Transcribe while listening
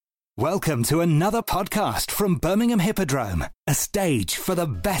Welcome to another podcast from Birmingham Hippodrome, a stage for the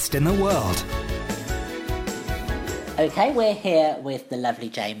best in the world. Okay, we're here with the lovely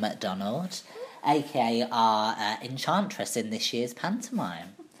Jane McDonald, aka our enchantress in this year's pantomime.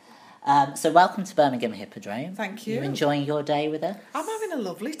 So welcome to Birmingham Hippodrome. Thank you. You enjoying your day with us? I'm having a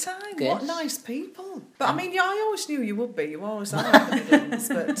lovely time. Good. What nice people. But I mean, yeah, I always knew you would be. You always are in the Midlands.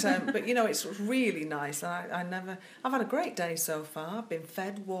 But you know, it's really nice. I've had a great day so far. I've been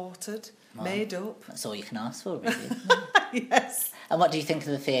fed, watered, made up. That's all you can ask for, really. Yes. And what do you think of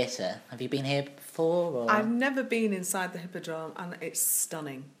the theatre? Have you been here before? Or? I've never been inside the Hippodrome, and it's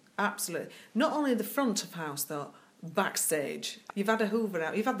stunning. Absolutely. Not only the front of house, though, backstage. You've had a Hoover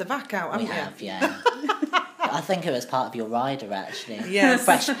out. You've had the vac out, haven't We you? have, yeah. I think it was part of your rider, actually. Yes.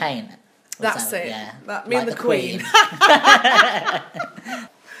 Fresh paint. That's it. Yeah. That, me like and the Queen.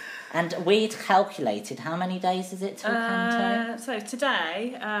 And we'd calculated, how many days is it till Panto? So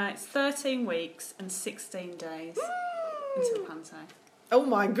today, it's 13 weeks and 16 days until Panto. Oh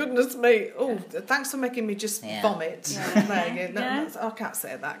my goodness me. Oh, thanks for making me just vomit. Yeah. There you go. Yeah. I can't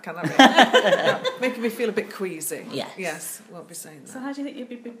say that, can I? Really? Making me feel a bit queasy. Yes. Yes, won't be saying that. So how do you think you'll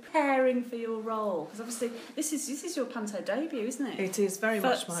be preparing for your role? Because obviously this is your Panto debut, isn't it? It is very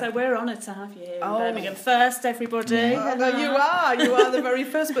much my... So we're honoured to have you here in Oh. Birmingham first, everybody. Oh, no, you are the very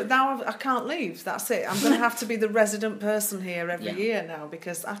first, but now I can't leave. That's it. I'm going to have to be the resident person here every year now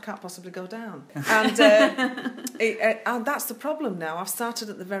because I can't possibly go down. And and that's the problem now. I've started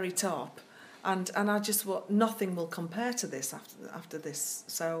at the very top, and I just nothing will compare to this after this.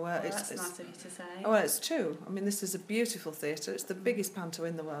 So That's nice of you to say. Oh, well, it's true. I mean, this is a beautiful theatre. It's the biggest panto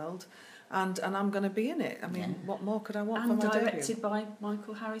in the world, and I'm going to be in it. I mean, what more could I want And for my directed debut? by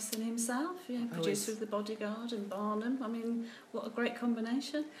Michael Harrison himself, producer of The Bodyguard and Barnum. I mean, what a great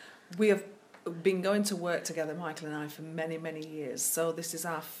combination. We have been going to work together, Michael and I, for many, many years. So this is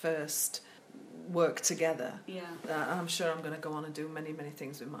our first work together. Yeah. I'm sure I'm going to go on and do many, many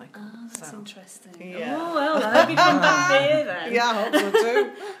things with Michael. Oh, that's interesting. Yeah. Oh, well, I hope you come back here then. Yeah, I hope so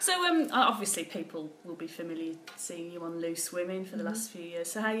too. So, obviously people will be familiar seeing you on Loose Women for the last few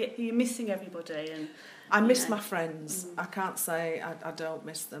years. So you're missing everybody? And I miss my friends. I can't say I don't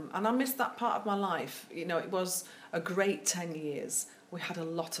miss them. And I miss that part of my life. You know, it was a great 10 years. We had a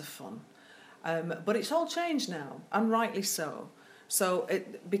lot of fun. But it's all changed now, and rightly so. So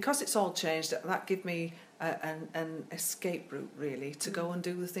because it's all changed, that gave me an escape route, really, to go and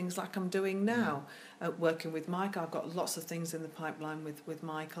do the things like I'm doing now. Working with Mike, I've got lots of things in the pipeline with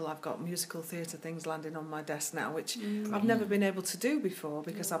Michael. I've got musical theatre things landing on my desk now, which I've never been able to do before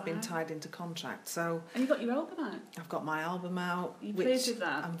because I've been tied into contract. So, and you got your album out? I've got my album out. Are you pleased with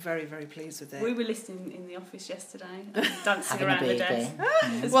that? I'm very, very pleased with it. We were listening in the office yesterday, dancing Having a around the big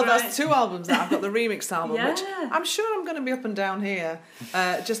desk. Well, that's 2 albums that I've got the remix album, Yeah. which I'm sure I'm going to be up and down here,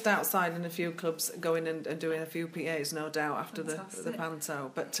 just outside in a few clubs, going and doing a few PAs, no doubt, after the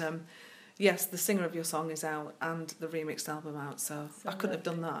panto. But yes, the Singer of Your Song is out and the remixed album out, so I couldn't have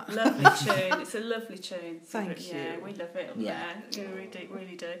done that. Lovely tune. It's a lovely tune. Thank you. Yeah, we love it up there. We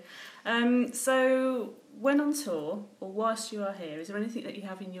really do. So when on tour, or whilst you are here, is there anything that you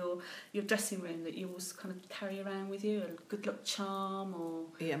have in your dressing room that you always kind of carry around with you? A good luck charm or...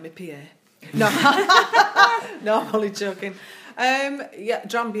 Yeah, my PA. No, no, I'm only joking.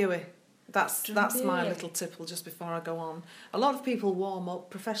 Drambuie. That's my little tipple just before I go on. A lot of people warm up,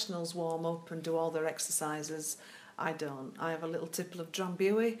 professionals warm up and do all their exercises. I don't. I have a little tipple of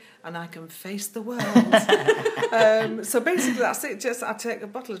Drambuie and I can face the world. So basically that's it. Just I take a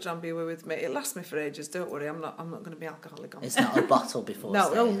bottle of Drambuie with me. It lasts me for ages. Don't worry. I'm not going to be alcoholic on it. It's not a bottle before.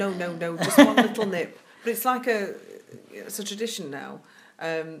 No. Just one little nip. But it's like it's a tradition now.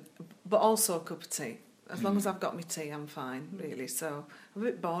 But also a cup of tea. As long as I've got my tea, I'm fine, really. So I'm a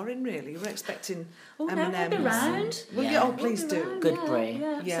bit boring, really. We're expecting M&Ms. We'll be round. Please do. Round, Good brie.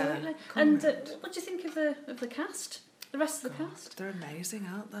 Yeah, absolutely. And what do you think of the cast? The rest of the cast? They're amazing,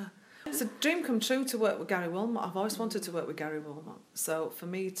 aren't they? It's a dream come true to work with Gary Wilmot. I've always wanted to work with Gary Wilmot. So for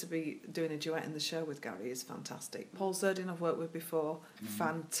me to be doing a duet in the show with Gary is fantastic. Paul Zerdin I've worked with before.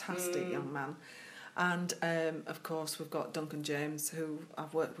 Fantastic young man. And, of course, we've got Duncan James, who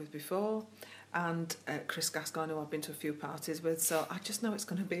I've worked with before, and Chris Gascoigne, who I've been to a few parties with. So I just know it's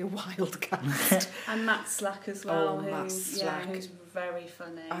going to be a wild cast. And Matt Slack as well, who's very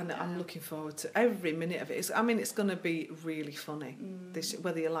funny. And I'm looking forward to every minute of it. It's going to be really funny,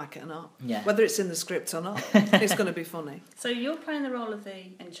 whether you like it or not. Yeah. Whether it's in the script or not, it's going to be funny. So you're playing the role of the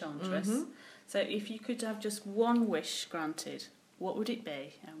Enchantress. So if you could have just one wish granted, what would it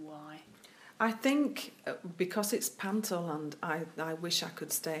be and why? I think because it's Pantoland, I wish I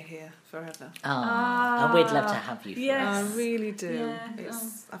could stay here forever. And we'd love to have you. Yes. I really do. Yeah.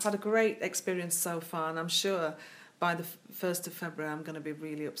 I've had a great experience so far, and I'm sure by the 1st of February I'm going to be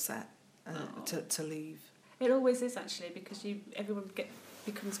really upset to leave. It always is, actually, because everyone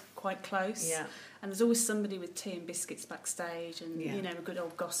becomes quite close. Yeah. And there's always somebody with tea and biscuits backstage, and Yeah. you know, a good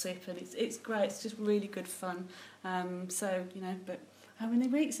old gossip, and it's great. It's just really good fun. So you know, but how many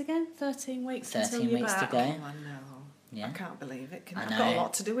weeks again? 13 weeks. 13 until you're weeks to back. go. Oh, I know. Yeah. I can't believe it. I I've know. got a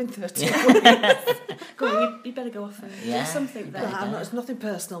lot to do in 13 weeks. Go on, you better go off and Yeah. do something Better then. go. It's nothing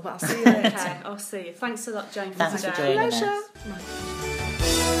personal, but I'll see you later. Okay, I'll see you. Thanks a lot, Jane, for Thanks for today. joining Pleasure. us.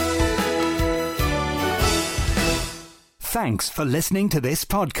 Thanks for listening to this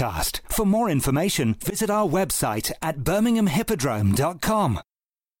podcast. For more information, visit our website at birminghamhippodrome.com.